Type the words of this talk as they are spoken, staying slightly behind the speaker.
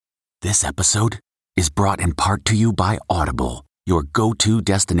This episode is brought in part to you by Audible, your go-to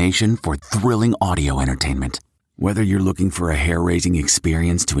destination for thrilling audio entertainment. Whether you're looking for a hair-raising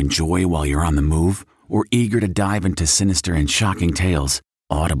experience to enjoy while you're on the move or eager to dive into sinister and shocking tales,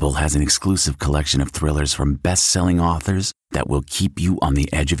 Audible has an exclusive collection of thrillers from best-selling authors that will keep you on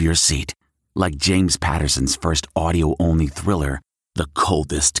the edge of your seat. Like James Patterson's first audio-only thriller, The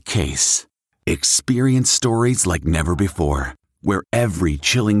Coldest Case. Experience stories like never before, where every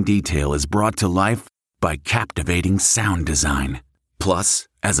chilling detail is brought to life by captivating sound design. Plus,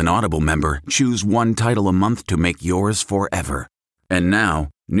 as an Audible member, choose one title a month to make yours forever. And now,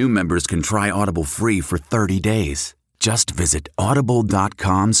 new members can try Audible free for 30 days. Just visit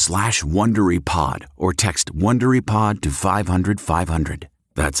audible.com/WonderyPod or text WonderyPod to 500-500.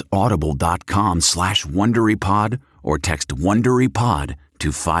 That's audible.com/WonderyPod or text WonderyPod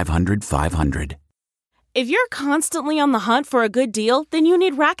to 500-500. If you're constantly on the hunt for a good deal, then you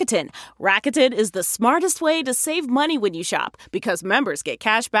need Rakuten. Rakuten is the smartest way to save money when you shop because members get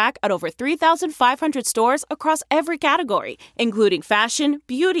cash back at over 3,500 stores across every category, including fashion,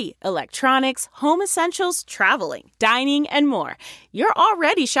 beauty, electronics, home essentials, traveling, dining, and more. You're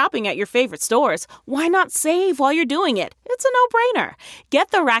already shopping at your favorite stores. Why not save while you're doing it? It's a no-brainer.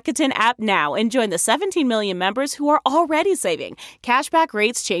 Get the Rakuten app now and join the 17 million members who are already saving. Cashback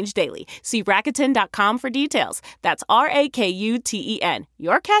rates change daily. See Rakuten.com for details. That's Rakuten.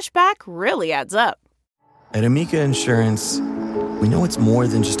 Your cashback really adds up. At Amica Insurance, we know it's more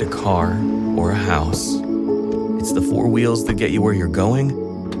than just a car or a house. It's the four wheels that get you where you're going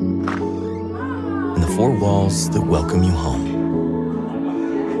and the four walls that welcome you home.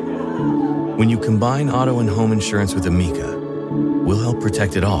 When you combine auto and home insurance with Amica, we'll help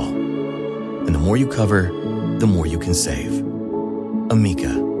protect it all. And the more you cover, the more you can save.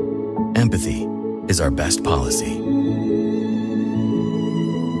 Amica. Empathy is our best policy.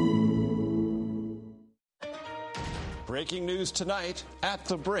 Breaking news tonight at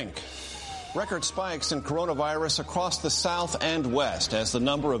the brink. Record spikes in coronavirus across the South and West as the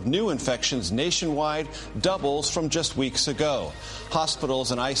number of new infections nationwide doubles from just weeks ago.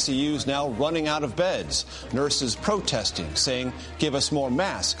 Hospitals and ICUs now running out of beds. Nurses protesting, saying, "Give us more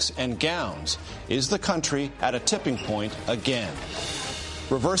masks and gowns." Is the country at a tipping point again?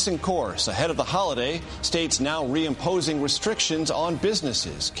 Reversing course ahead of the holiday, states now reimposing restrictions on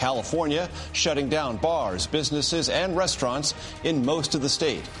businesses. California shutting down bars, businesses, and restaurants in most of the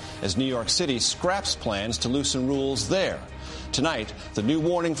state as New York City scraps plans to loosen rules there. Tonight, the new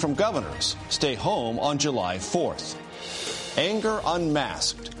warning from governors: stay home on July 4th. Anger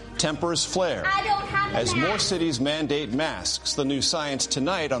unmasked. Tempers flare as more cities mandate masks. The new science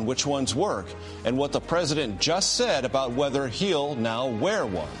tonight on which ones work and what the president just said about whether he'll now wear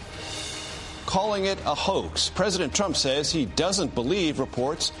one. Calling it a hoax, President Trump says he doesn't believe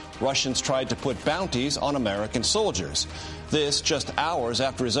reports Russians tried to put bounties on American soldiers. This just hours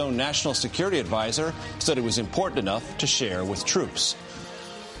after his own national security advisor said it was important enough to share with troops.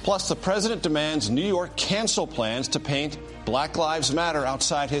 Plus, the president demands New York cancel plans to paint Black Lives Matter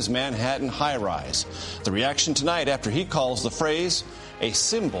outside his Manhattan high-rise. The reaction tonight after he calls the phrase a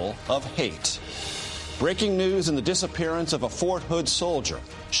symbol of hate. Breaking news in the disappearance of a Fort Hood soldier.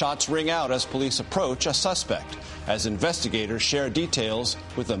 Shots ring out as police approach a suspect as investigators share details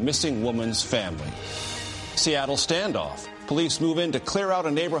with a missing woman's family. Seattle standoff. Police move in to clear out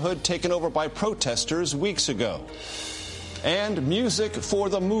a neighborhood taken over by protesters weeks ago. And music for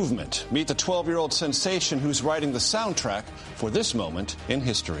the movement. Meet the 12-year-old sensation who's writing the soundtrack for this moment in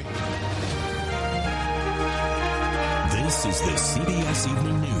history. This is the CBS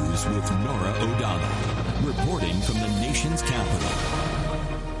Evening News with Norah O'Donnell, reporting from the nation's capital.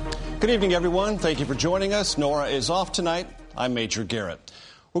 Good evening, everyone. Thank you for joining us. Norah is off tonight. I'm Major Garrett.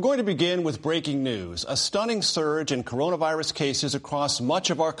 We're going to begin with breaking news. A stunning surge in coronavirus cases across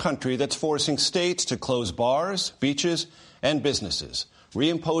much of our country that's forcing states to close bars, beaches, and businesses,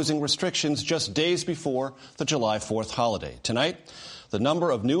 reimposing restrictions just days before the July 4th holiday. Tonight, the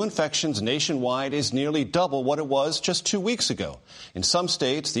number of new infections nationwide is nearly double what it was just 2 weeks ago. In some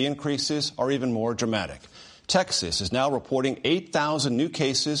states, the increases are even more dramatic. Texas is now reporting 8,000 new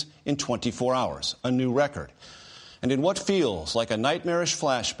cases in 24 hours, a new record. And in what feels like a nightmarish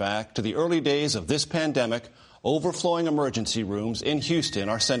flashback to the early days of this pandemic, overflowing emergency rooms in Houston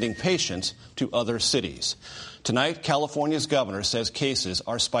are sending patients to other cities. Tonight, California's governor says cases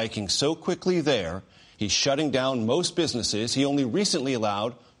are spiking so quickly there, he's shutting down most businesses he only recently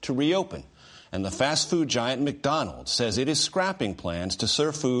allowed to reopen. And the fast food giant McDonald's says it is scrapping plans to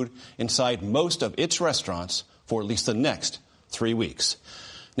serve food inside most of its restaurants for at least the next 3 weeks.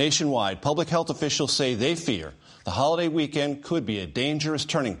 Nationwide, public health officials say they fear The holiday weekend could be a dangerous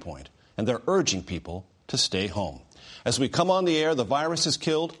turning point, and they're urging people to stay home. As we come on the air, the virus has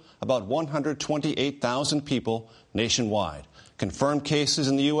killed about 128,000 people nationwide. Confirmed cases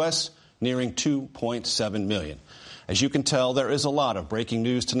in the U.S. nearing 2.7 million. As you can tell, there is a lot of breaking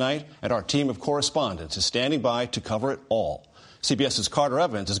news tonight, and our team of correspondents is standing by to cover it all. CBS's Carter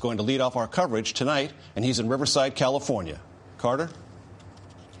Evans is going to lead off our coverage tonight, and he's in Riverside, California. Carter?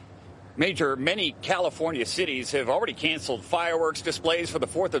 Major, many California cities have already canceled fireworks displays for the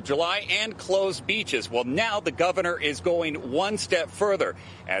 4th of July and closed beaches. Well, now the governor is going one step further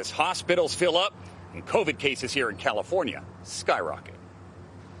as hospitals fill up and COVID cases here in California skyrocket.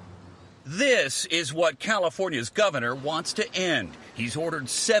 This is what California's governor wants to end. He's ordered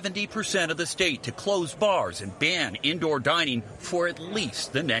 70% of the state to close bars and ban indoor dining for at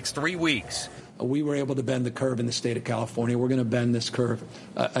least the next 3 weeks. We were able to bend the curve in the state of California. We're going to bend this curve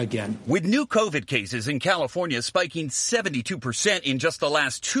again. With new COVID cases in California spiking 72% in just the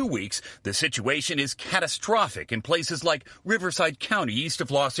last 2 weeks, the situation is catastrophic in places like Riverside County east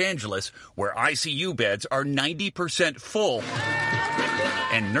of Los Angeles, where ICU beds are 90% full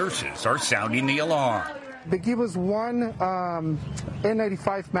and nurses are sounding the alarm. They give us one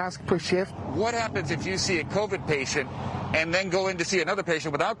N95 mask per shift. What happens if you see a COVID patient and then go in to see another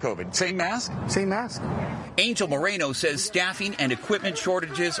patient without COVID? Same mask? Same mask. Angel Moreno says staffing and equipment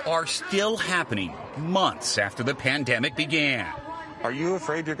shortages are still happening months after the pandemic began. Are you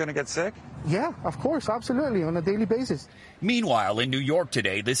afraid you're going to get sick? Yeah, of course, absolutely, on a daily basis. Meanwhile, in New York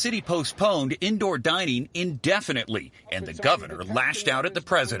today, the city postponed indoor dining indefinitely, and the governor lashed out at the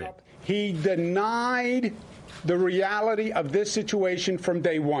president. He denied the reality of this situation from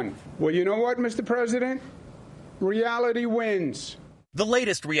day one. Well, you know what, Mr. President? Reality wins. The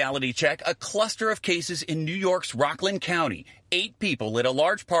latest reality check, a cluster of cases in New York's Rockland County. 8 people at a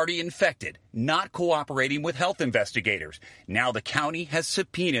large party infected, not cooperating with health investigators. Now the county has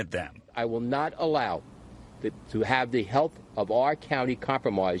subpoenaed them. I will not allow to have the health of our county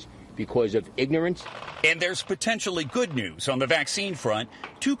compromised because of ignorance. And there's potentially good news on the vaccine front.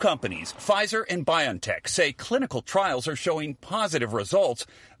 2 companies, Pfizer and BioNTech, say clinical trials are showing positive results,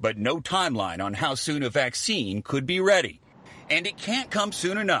 but no timeline on how soon a vaccine could be ready. And it can't come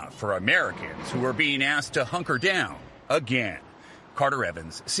soon enough for Americans who are being asked to hunker down again. Carter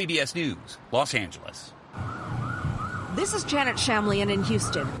Evans, CBS News, Los Angeles. This is Janet Shamlian in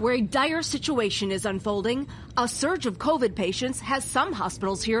Houston, where a dire situation is unfolding. A surge of COVID patients has some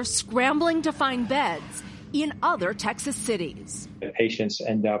hospitals here scrambling to find beds in other Texas cities. The patients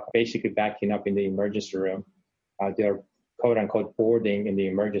end up basically backing up in the emergency room. They're quote-unquote boarding in the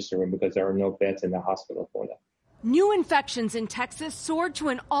emergency room because there are no beds in the hospital for them. New infections in Texas soared to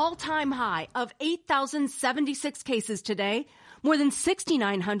an all-time high of 8,076 cases today. More than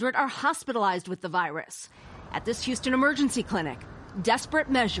 6,900 are hospitalized with the virus. At this Houston emergency clinic, desperate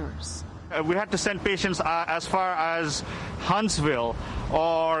measures. We had to send patients as far as Huntsville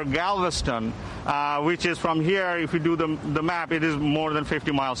or Galveston, which is from here, if you do the map, it is more than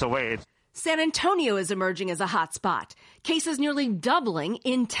 50 miles away. San Antonio is emerging as a hot spot. Cases nearly doubling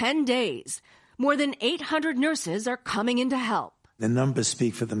in 10 days. More than 800 nurses are coming in to help. The numbers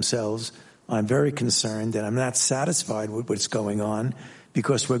speak for themselves. I'm very concerned and I'm not satisfied with what's going on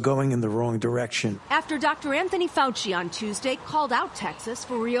because we're going in the wrong direction. After Dr. Anthony Fauci on Tuesday called out Texas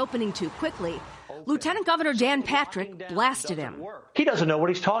for reopening too quickly, Lieutenant Governor Dan Patrick blasted him. He doesn't know what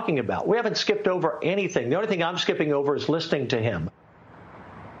he's talking about. We haven't skipped over anything. The only thing I'm skipping over is listening to him.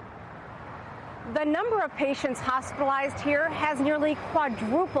 The number of patients hospitalized here has nearly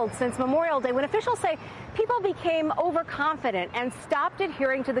quadrupled since Memorial Day, when officials say people became overconfident and stopped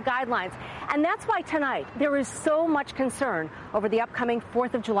adhering to the guidelines. And that's why tonight there is so much concern over the upcoming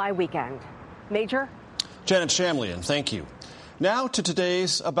 4th of July weekend. Major? Janet Shamlian, thank you. Now to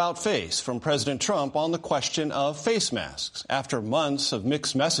today's About Face from President Trump on the question of face masks. After months of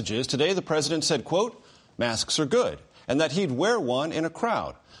mixed messages, today the president said, quote, masks are good, and that he'd wear one in a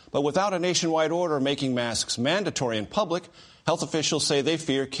crowd. But without a nationwide order making masks mandatory in public, health officials say they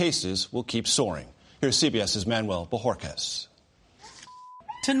fear cases will keep soaring. Here's CBS's Manuel Bojorquez.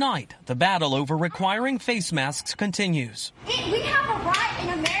 Tonight, the battle over requiring face masks continues. We have a right in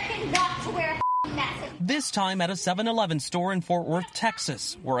America not to wear a mask. This time at a 7-Eleven store in Fort Worth,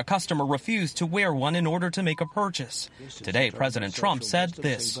 Texas, where a customer refused to wear one in order to make a purchase. Today, President Trump said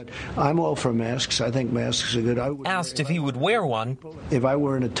this. I'm all for masks. I think masks are good. Asked if he would wear one. If I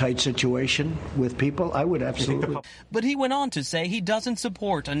were in a tight situation with people, I would absolutely. But he went on to say he doesn't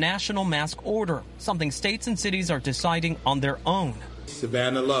support a national mask order, something states and cities are deciding on their own.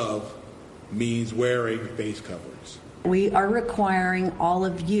 Savannah Love means wearing face coverings. We are requiring all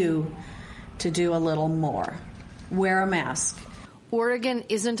of you to do a little more. wear a mask. Oregon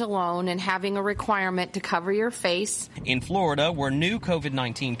isn't alone in having a requirement to cover your face. In Florida, where new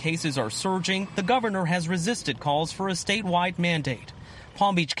COVID-19 cases are surging, the governor has resisted calls for a statewide mandate.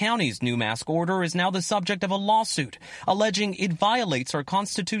 Palm Beach County's new mask order is now the subject of a lawsuit, alleging it violates our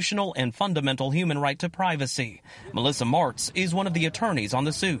constitutional and fundamental human right to privacy. Melissa Martz is one of the attorneys on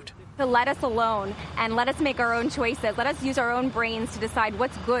the suit. To let us alone and let us make our own choices. Let us use our own brains to decide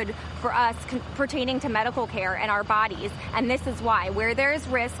what's good for us pertaining to medical care and our bodies. And this is why. Where there is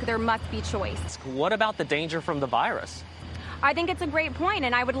risk, there must be choice. What about the danger from the virus? I think it's a great point,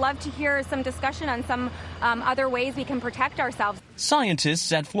 and I would love to hear some discussion on some other ways we can protect ourselves.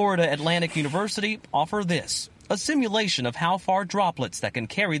 Scientists at Florida Atlantic University offer this: a simulation of how far droplets that can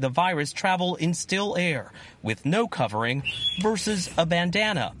carry the virus travel in still air with no covering versus a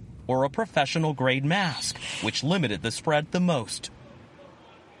bandana or a professional-grade mask, which limited the spread the most.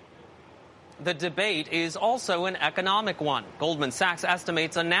 The debate is also an economic one. Goldman Sachs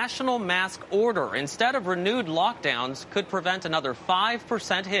estimates a national mask order instead of renewed lockdowns could prevent another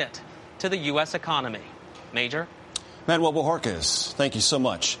 5% hit to the U.S. economy. Major? Manuel Bojorquez, thank you so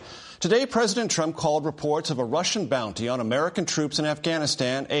much. Today, President Trump called reports of a Russian bounty on American troops in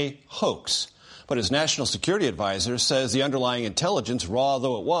Afghanistan a hoax. But his national security advisor says the underlying intelligence, raw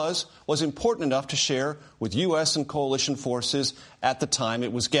though it was important enough to share with U.S. and coalition forces at the time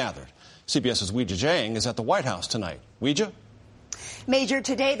it was gathered. CBS's Weijia Jiang is at the White House tonight. Weijia? Major,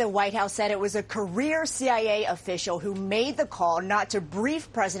 today the White House said it was a career CIA official who made the call not to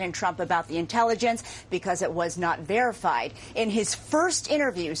brief President Trump about the intelligence because it was not verified. In his first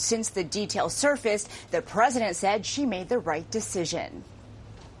interview since the details surfaced, the president said she made the right decision.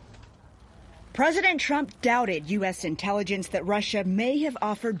 President Trump doubted U.S. intelligence that Russia may have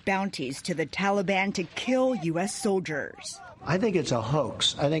offered bounties to the Taliban to kill U.S. soldiers. I think it's a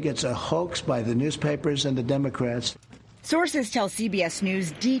hoax. I think it's a hoax by the newspapers and the Democrats. Sources tell CBS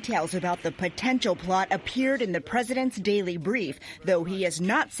News details about the potential plot appeared in the president's daily brief, though he has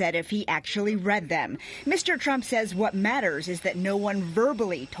not said if he actually read them. Mr. Trump says what matters is that no one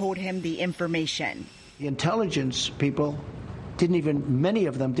verbally told him the information. The intelligence people many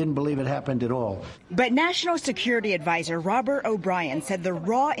of them didn't believe it happened at all. But National Security Advisor Robert O'Brien said the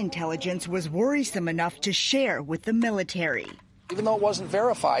raw intelligence was worrisome enough to share with the military. Even though it wasn't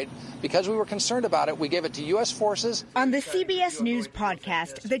verified, because we were concerned about it, we gave it to U.S. forces. On the CBS News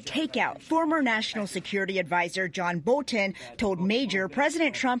podcast, The Takeout, former National Security Advisor John Bolton told Major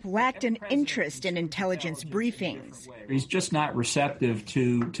President Trump lacked an interest in intelligence briefings. He's just not receptive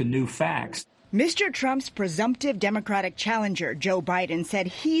to new facts. Mr. Trump's presumptive Democratic challenger, Joe Biden, said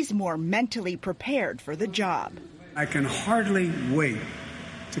he's more mentally prepared for the job. I can hardly wait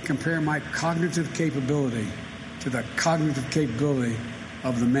to compare my cognitive capability to the cognitive capability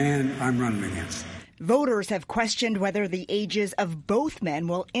of the man I'm running against. Voters have questioned whether the ages of both men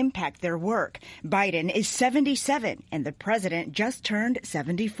will impact their work. Biden is 77, and the president just turned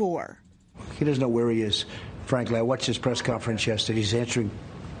 74. He doesn't know where he is. Frankly, I watched his press conference yesterday. He's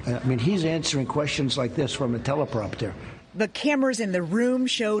answering questions like this from a teleprompter. The cameras in the room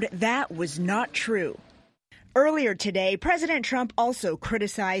showed that was not true. Earlier today, President Trump also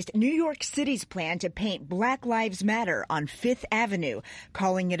criticized New York City's plan to paint Black Lives Matter on Fifth Avenue,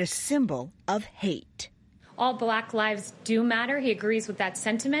 calling it a symbol of hate. All Black lives do matter. He agrees with that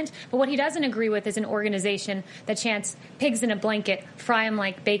sentiment. But what he doesn't agree with is an organization that chants pigs in a blanket, fry them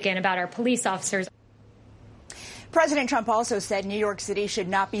like bacon about our police officers. President Trump also said New York City should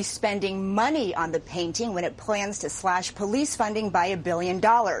not be spending money on the painting when it plans to slash police funding by $1 billion,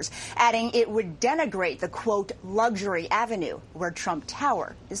 adding it would denigrate the, quote, luxury avenue where Trump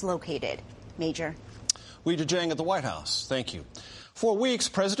Tower is located. Major. Weijia Jiang at the White House. Thank you. For weeks,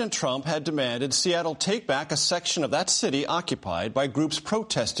 President Trump had demanded Seattle take back a section of that city occupied by groups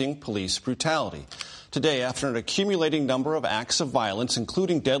protesting police brutality. Today, after an accumulating number of acts of violence,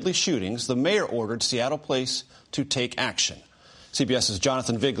 including deadly shootings, the mayor ordered Seattle Police to take action. CBS's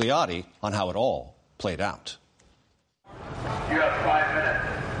Jonathan Vigliotti on how it all played out. You have 5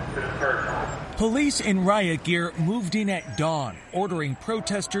 minutes to disperse. Police in riot gear moved in at dawn, ordering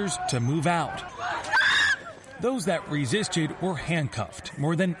protesters to move out. Those that resisted were handcuffed.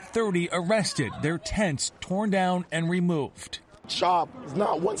 More than 30 arrested, their tents torn down and removed. CHOP is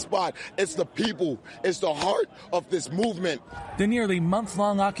not one spot. It's the people. It's the heart of this movement. The nearly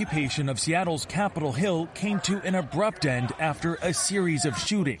month-long occupation of Seattle's Capitol Hill came to an abrupt end after a series of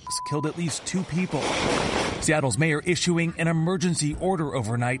shootings killed at least 2 people. Seattle's mayor issuing an emergency order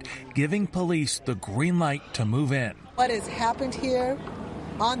overnight, giving police the green light to move in. What has happened here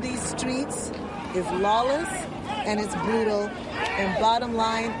on these streets is lawless and it's brutal. And bottom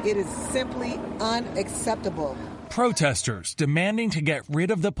line, it is simply unacceptable. Protesters demanding to get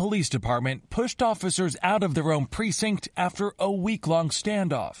rid of the police department pushed officers out of their own precinct after a week-long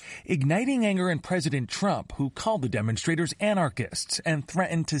standoff, igniting anger in President Trump, who called the demonstrators anarchists and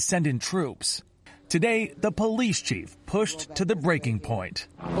threatened to send in troops. Today, the police chief pushed to the breaking point.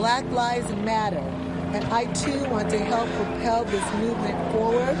 Black Lives Matter, and I too want to help propel this movement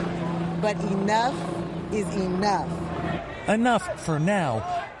forward, but enough is enough. Enough for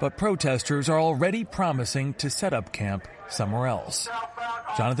now, but protesters are already promising to set up camp somewhere else.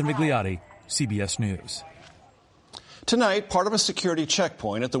 Jonathan Migliotti, CBS News. Tonight, part of a security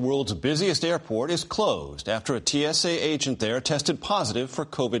checkpoint at the world's busiest airport is closed after a TSA agent there tested positive for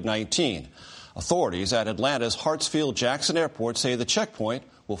COVID-19. Authorities at Atlanta's Hartsfield-Jackson Airport say the checkpoint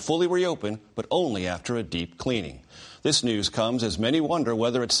will fully reopen, but only after a deep cleaning. This news comes as many wonder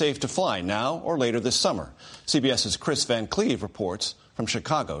whether it's safe to fly now or later this summer. CBS's Chris Van Cleve reports from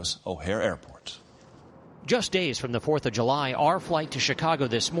Chicago's O'Hare Airport. Just days from the 4th of July, our flight to Chicago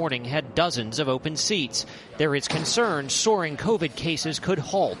this morning had dozens of open seats. There is concern soaring COVID cases could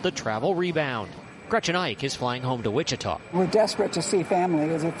halt the travel rebound. Gretchen Ike is flying home to Wichita. We're desperate to see family.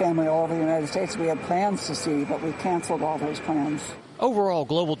 As a family all over the United States, we had plans to see, but we canceled all those plans. Overall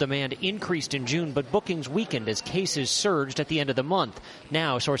global demand increased in June, but bookings weakened as cases surged at the end of the month.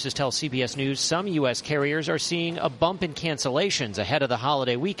 Now, sources tell CBS News some U.S. carriers are seeing a bump in cancellations ahead of the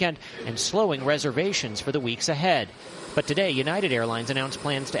holiday weekend and slowing reservations for the weeks ahead. But today, United Airlines announced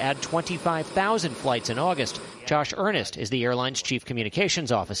plans to add 25,000 flights in August. Josh Ernest is the airline's chief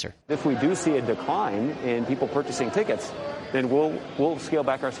communications officer. If we do see a decline in people purchasing tickets, then we'll scale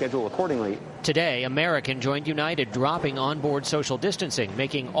back our schedule accordingly. Today, American joined United dropping onboard social distancing,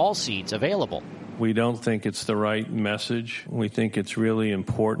 making all seats available. We don't think it's the right message. We think it's really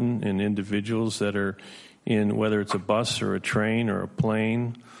important in individuals that are in, whether it's a bus or a train or a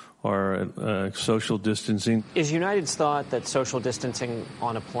plane, or social distancing. Is United's thought that social distancing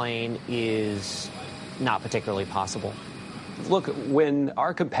on a plane is not particularly possible? Look, when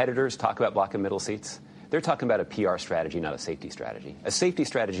our competitors talk about block and middle seats, they're talking about a PR strategy, not a safety strategy. A safety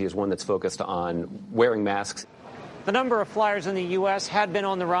strategy is one that's focused on wearing masks. The number of flyers in the U.S. had been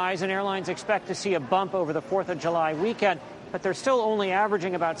on the rise, and airlines expect to see a bump over the 4th of July weekend, but they're still only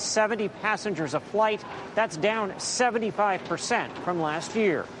averaging about 70 passengers a flight. That's down 75% from last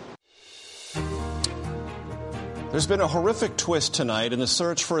year. There's been a horrific twist tonight in the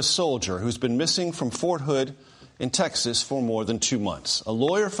search for a soldier who's been missing from Fort Hood in Texas for more than 2 months. A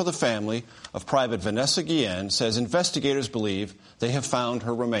lawyer for the family of Private Vanessa Guillen says investigators believe they have found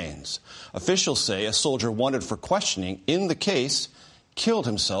her remains. Officials say a soldier wanted for questioning in the case killed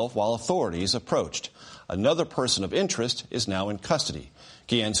himself while authorities approached. Another person of interest is now in custody.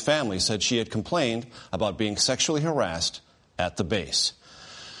 Guillen's family said she had complained about being sexually harassed at the base.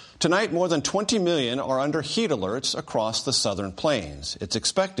 Tonight, more than 20 million are under heat alerts across the southern plains. It's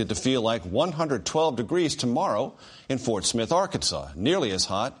expected to feel like 112 degrees tomorrow in Fort Smith, Arkansas, nearly as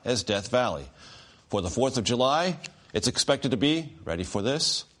hot as Death Valley. For the 4th of July, it's expected to be, ready for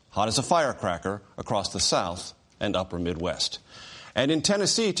this, hot as a firecracker across the South and upper Midwest. And in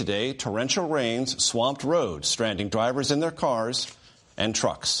Tennessee today, torrential rains swamped roads, stranding drivers in their cars and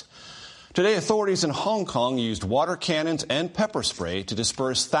trucks. Today, authorities in Hong Kong used water cannons and pepper spray to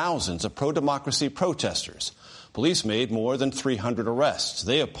disperse thousands of pro-democracy protesters. Police made more than 300 arrests.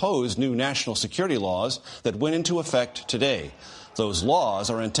 They opposed new national security laws that went into effect today. Those laws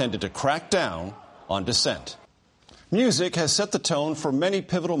are intended to crack down on dissent. Music has set the tone for many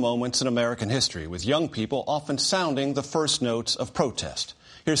pivotal moments in American history, with young people often sounding the first notes of protest.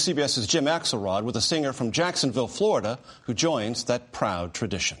 Here's CBS's Jim Axelrod with a singer from Jacksonville, Florida, who joins that proud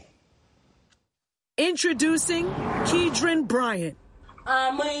tradition. Introducing Kedron Bryant.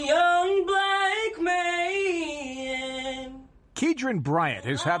 I'm a young black man. Kedron Bryant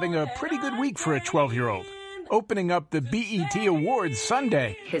is having a pretty good week for a 12-year-old, opening up the BET Awards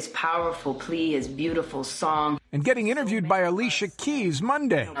Sunday. His powerful plea, his beautiful song. And getting interviewed by Alicia Keys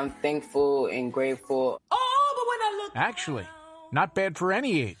Monday. I'm thankful and grateful. Oh, but when I look actually, not bad for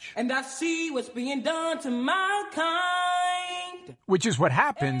any age. And I see what's being done to my kind. Which is what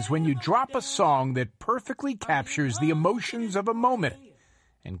happens when you drop a song that perfectly captures the emotions of a moment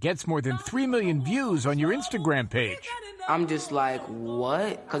and gets more than 3 million views on your Instagram page. I'm just like,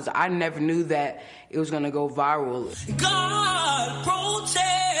 what? Because I never knew that it was going to go viral. God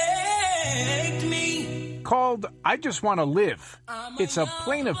protect me. Called I Just Want to Live. It's a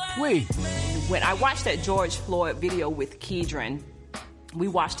plaintive plea. When I watched that George Floyd video with Kedron, we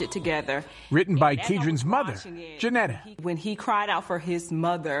watched it together. Written by Kedron's mother, Janetta. When he cried out for his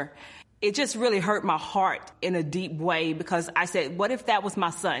mother, it just really hurt my heart in a deep way because I said, what if that was my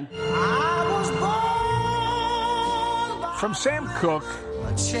son? I was born From Sam Cooke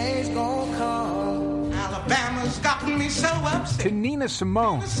Alabama's got me so upset. to Nina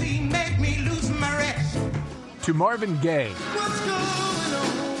Simone Make me lose my rest. to Marvin Gaye, What's going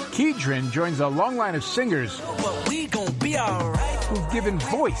on? Keedron joins a long line of singers But we gon' be alright. who've given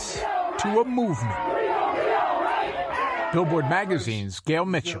voice to a movement. Billboard Magazine's Gail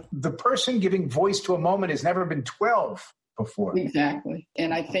Mitchell. The person giving voice to a moment has never been 12 before. Exactly.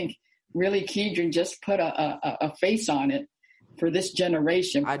 And I think really Keedron just put a face on it for this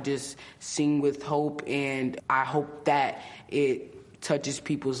generation. I just sing with hope, and I hope that it touches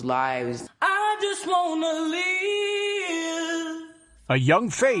people's lives. I just wanna live. A young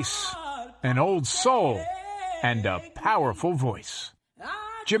face, an old soul, and a powerful voice.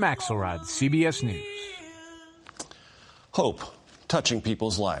 Jim Axelrod, CBS News. Hope, touching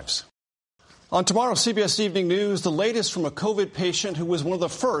people's lives. On tomorrow's CBS Evening News, the latest from a COVID patient who was one of the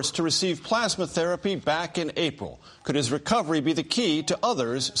first to receive plasma therapy back in April. Could his recovery be the key to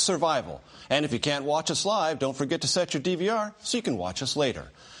others' survival? And if you can't watch us live, don't forget to set your DVR so you can watch us later.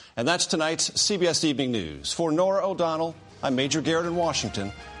 And that's tonight's CBS Evening News. For Nora O'Donnell, I'm Major Garrett in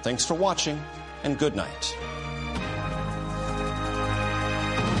Washington. Thanks for watching, and good night.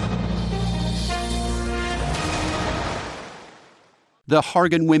 The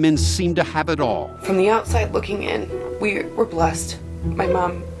Hargan women seem to have it all. From the outside looking in, we were blessed. My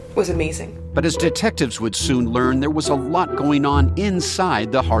mom was amazing. But as detectives would soon learn, there was a lot going on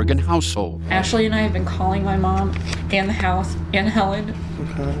inside the Hargan household. Ashley and I have been calling my mom and the house and Helen.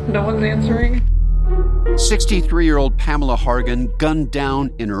 No one's answering. 63-year-old Pamela Hargan gunned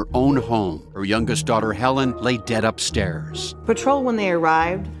down in her own home. Her youngest daughter, Helen, lay dead upstairs. Patrol, when they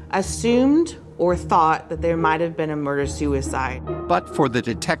arrived, assumed or thought that there might have been a murder-suicide. But for the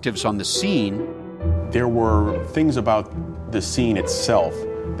detectives on the scene, there were things about the scene itself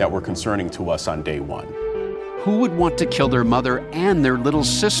that were concerning to us on day one. Who would want to kill their mother and their little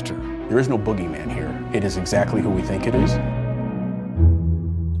sister? There is no boogeyman here. It is exactly who we think it is.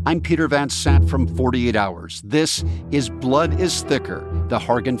 I'm Peter Van Sant from 48 Hours. This is Blood is Thicker, the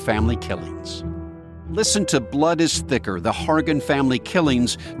Hargan family killings. Listen to Blood is Thicker, the Hargan family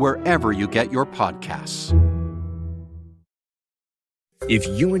killings, wherever you get your podcasts. If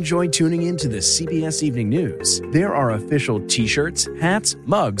you enjoy tuning in to the CBS Evening News, there are official t-shirts, hats,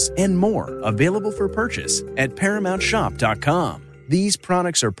 mugs, and more available for purchase at ParamountShop.com. These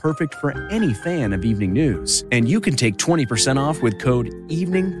products are perfect for any fan of evening news, and you can take 20% off with code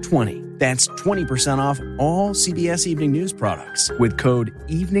EVENING20. That's 20% off all CBS Evening News products with code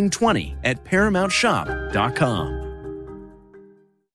EVENING20 at ParamountShop.com.